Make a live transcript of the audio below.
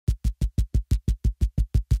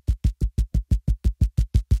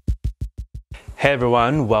Hey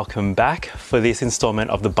everyone, welcome back. For this installment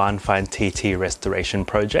of the Barnfine TT restoration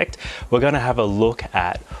project, we're going to have a look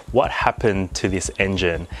at what happened to this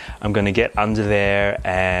engine. I'm going to get under there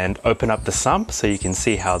and open up the sump so you can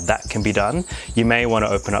see how that can be done. You may want to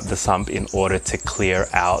open up the sump in order to clear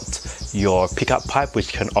out your pickup pipe,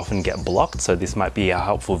 which can often get blocked, so this might be a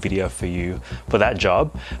helpful video for you for that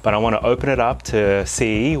job. But I want to open it up to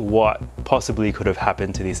see what possibly could have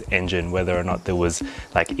happened to this engine, whether or not there was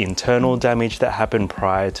like internal damage that happened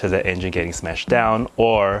prior to the engine getting smashed down,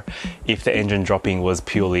 or if the engine dropping was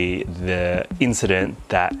purely the incident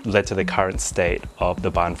that led to the current state of the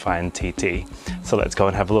Barnfine TT. So let's go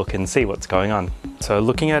and have a look and see what's going on. So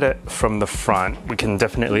looking at it from the front, we can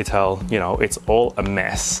definitely tell, it's all a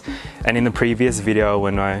mess. And in the previous video,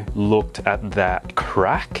 when I looked at that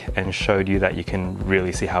crack and showed you that you can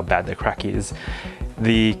really see how bad the crack is,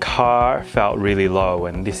 the car felt really low,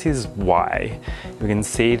 and this is why. You can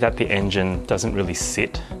see that the engine doesn't really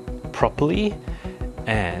sit properly,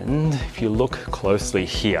 and if you look closely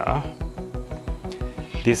here,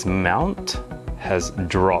 this mount has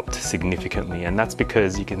dropped significantly, and that's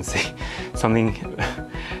because you can see something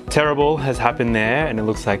terrible has happened there, and it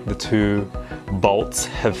looks like the two bolts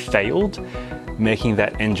have failed, making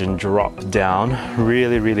that engine drop down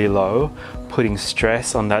really low, putting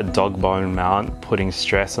stress on that dog bone mount, putting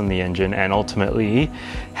stress on the engine, and ultimately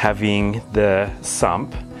having the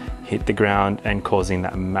sump hit the ground and causing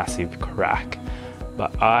that massive crack.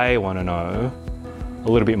 But I want to know a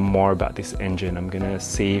little bit more about this engine. I'm gonna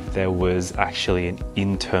see if there was actually an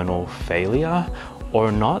internal failure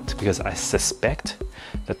or not, because I suspect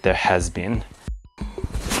that there has been.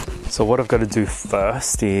 So what I've got to do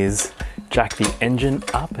first is jack the engine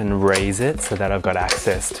up and raise it so that I've got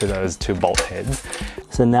access to those two bolt heads.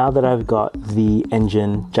 So now that I've got the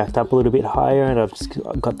engine jacked up a little bit higher and I've just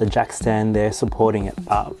got the jack stand there supporting it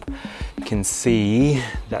up, you can see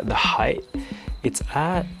that the height it's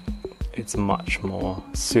at, it's much more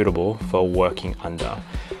suitable for working under.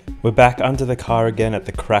 We're back under the car again at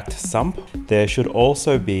the cracked sump. There should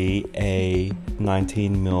also be a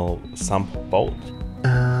 19mm sump bolt.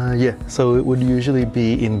 Yeah, so it would usually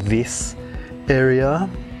be in this area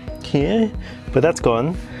here, but that's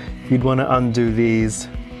gone. You'd want to undo these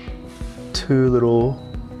two little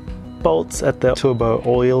bolts at the turbo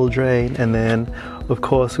oil drain, and then of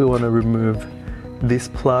course we want to remove this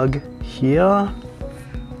plug here.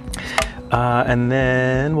 And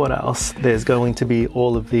then what else? There's going to be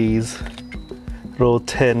all of these little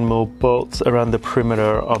 10mm bolts around the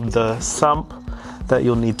perimeter of the sump that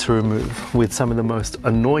you'll need to remove, with some of the most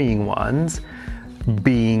annoying ones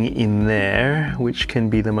being in there, which can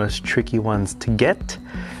be the most tricky ones to get.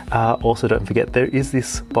 Also, don't forget there is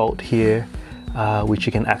this bolt here which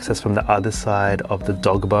you can access from the other side of the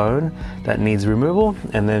dog bone that needs removal,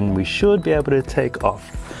 and then we should be able to take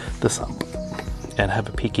off the sump and have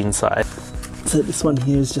a peek inside. So this one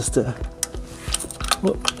here is just a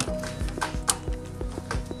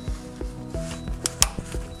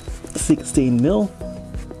 16mm.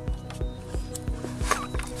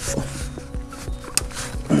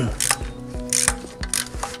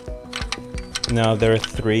 Now there are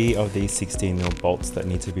 3 of these 16mm bolts that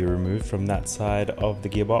need to be removed from that side of the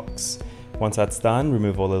gearbox. Once that's done,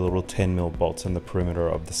 remove all the little 10mm bolts on the perimeter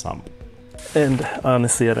of the sump. And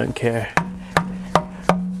honestly, I don't care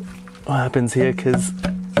what happens here, because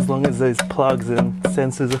as long as those plugs and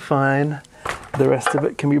sensors are fine, the rest of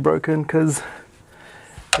it can be broken, because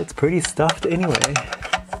it's pretty stuffed anyway.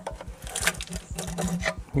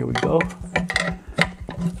 Here we go.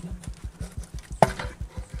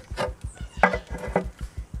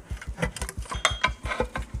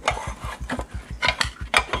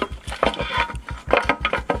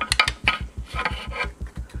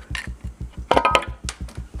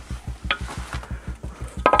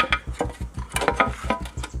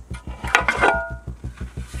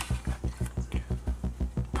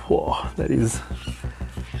 Whoa, that is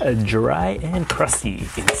dry and crusty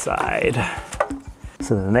inside.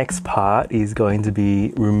 So the next part is going to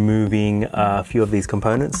be removing a few of these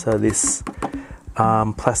components. So this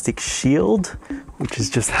plastic shield, which is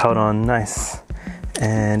just held on nice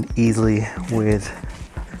and easily with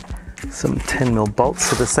some 10mm bolts.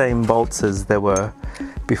 So the same bolts as there were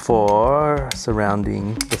before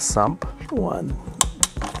surrounding the sump. One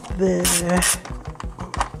there.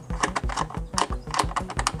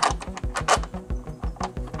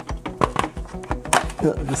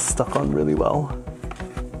 Just stuck on really well.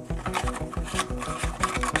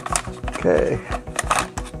 Okay.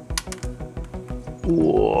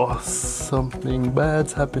 Whoa, something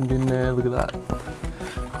bad's happened in there, look at that.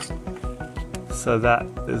 So that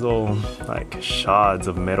is all like shards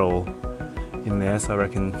of metal in there, so I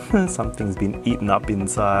reckon something's been eaten up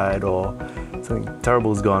inside or something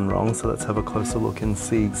terrible's gone wrong. So let's have a closer look and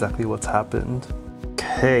see exactly what's happened.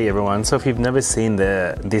 Okay everyone, so if you've never seen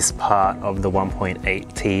this part of the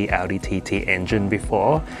 1.8T Audi TT engine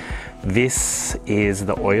before, this is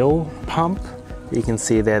the oil pump. You can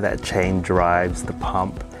see there that chain drives the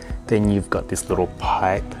pump. Then you've got this little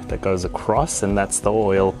pipe that goes across, and that's the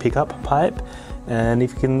oil pickup pipe. And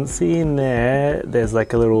if you can see in there, there's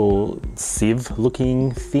like a little sieve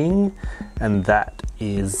looking thing, and that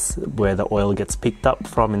is where the oil gets picked up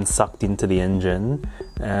from and sucked into the engine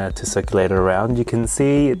to circulate it around. You can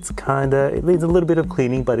see it needs a little bit of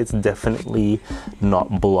cleaning, but it's definitely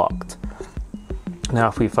not blocked. Now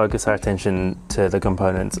if we focus our attention to the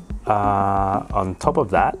components on top of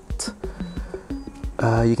that,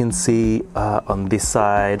 you can see on this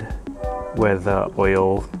side where the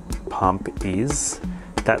oil pump is,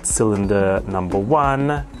 that's cylinder number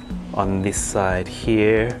 1. On this side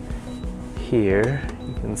here you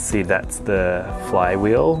can see that's the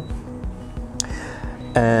flywheel,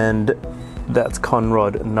 and that's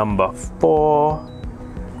conrod number 4,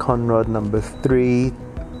 conrod number 3,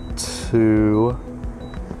 2,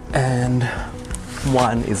 and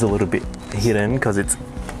 1 is a little bit hidden because it's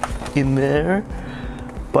in there,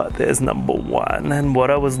 but there's number 1. And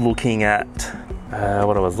what I was looking at,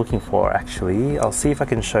 what I was looking for actually, I'll see if I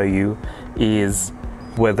can show you, is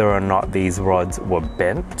whether or not these rods were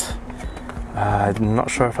bent. I'm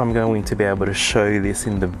not sure if I'm going to be able to show you this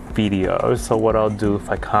in the video, so what I'll do, if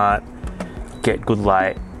I can't get good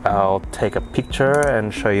light, I'll take a picture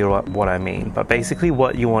and show you what I mean. But basically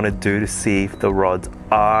what you want to do to see if the rods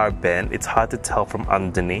are bent, it's hard to tell from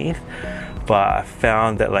underneath, but I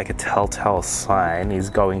found that like a telltale sign is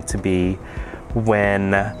going to be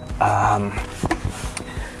when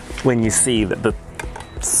you see that the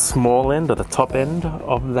small end or the top end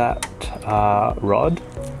of that rod,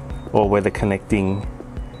 or where the connecting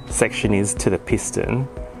section is to the piston,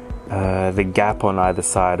 the gap on either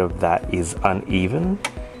side of that is uneven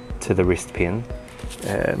to the wrist pin.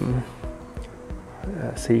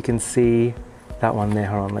 So you can see that one there.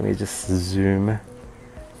 Hold on, let me just zoom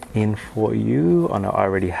in for you. Oh no, I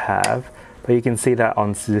already have. But you can see that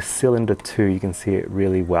on the cylinder 2, you can see it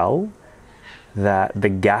really well, that the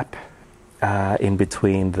gap in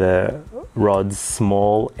between the rod's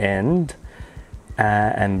small end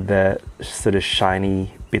and the sort of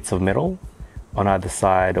shiny bits of metal on either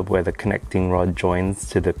side of where the connecting rod joins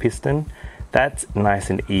to the piston, that's nice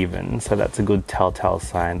and even. So that's a good telltale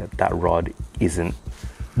sign that that rod isn't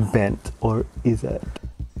bent, or is it?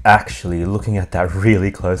 Actually, looking at that really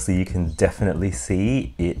closely, you can definitely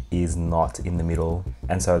see it is not in the middle.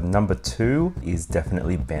 And so number 2 is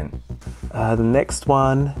definitely bent. The next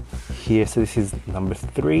one here, so this is number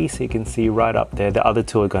 3, so you can see right up there. The other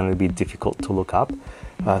 2 are going to be difficult to look up.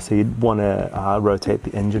 So you'd want to rotate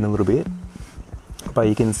the engine a little bit. But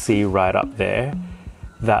you can see right up there,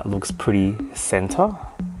 that looks pretty center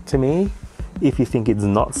to me. If you think it's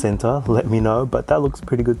not center, let me know, but that looks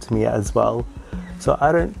pretty good to me as well. So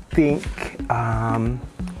I don't think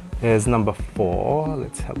there's number 4.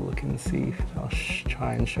 Let's have a look and see. I'll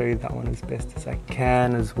try and show you that one as best as I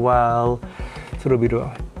can as well. It's a little bit of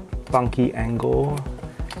a funky angle.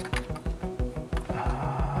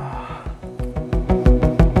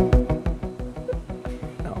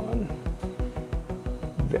 That one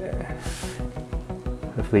there.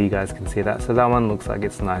 Hopefully you guys can see that. So that one looks like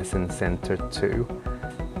it's nice and centered too.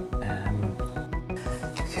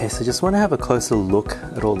 Okay, so just want to have a closer look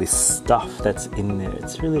at all this stuff that's in there.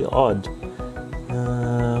 It's really odd.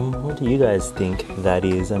 What do you guys think that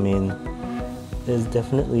is? I mean, there's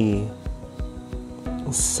definitely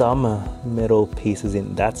some metal pieces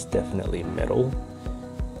in. That's definitely metal.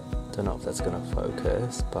 Don't know if that's going to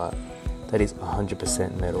focus, but that is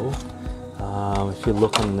 100% metal. If you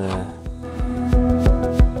look on the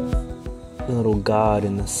little guard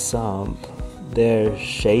in the sump, they're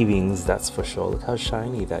shavings, that's for sure. Look how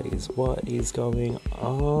shiny that is. What is going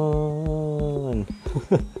on?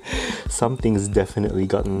 Something's definitely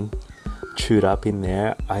gotten chewed up in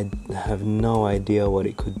there. I have no idea what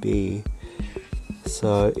it could be.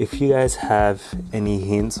 So if you guys have any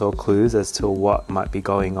hints or clues as to what might be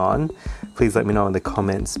going on, please let me know in the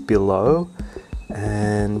comments below.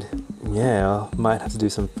 And yeah, I might have to do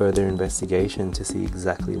some further investigation to see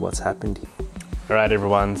exactly what's happened here. Alright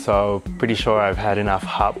everyone, so pretty sure I've had enough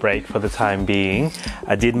heartbreak for the time being.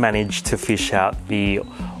 I did manage to fish out the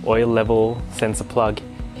oil level sensor plug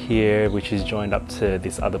here, which is joined up to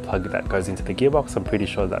this other plug that goes into the gearbox. I'm pretty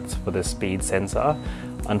sure that's for the speed sensor.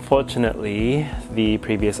 Unfortunately, the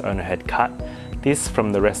previous owner had cut this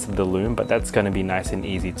from the rest of the loom, but that's going to be nice and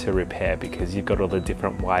easy to repair because you've got all the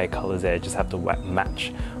different wire colors there. Just have to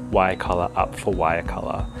match wire color up for wire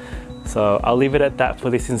color. So I'll leave it at that for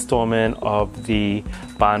this installment of the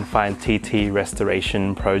Barn Find TT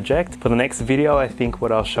restoration project. For the next video, I think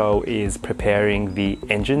what I'll show is preparing the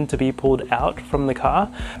engine to be pulled out from the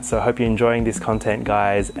car. So I hope you're enjoying this content,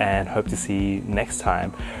 guys, and hope to see you next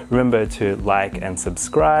time. Remember to like and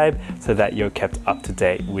subscribe so that you're kept up to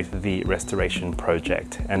date with the restoration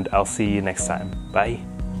project. And I'll see you next time. Bye.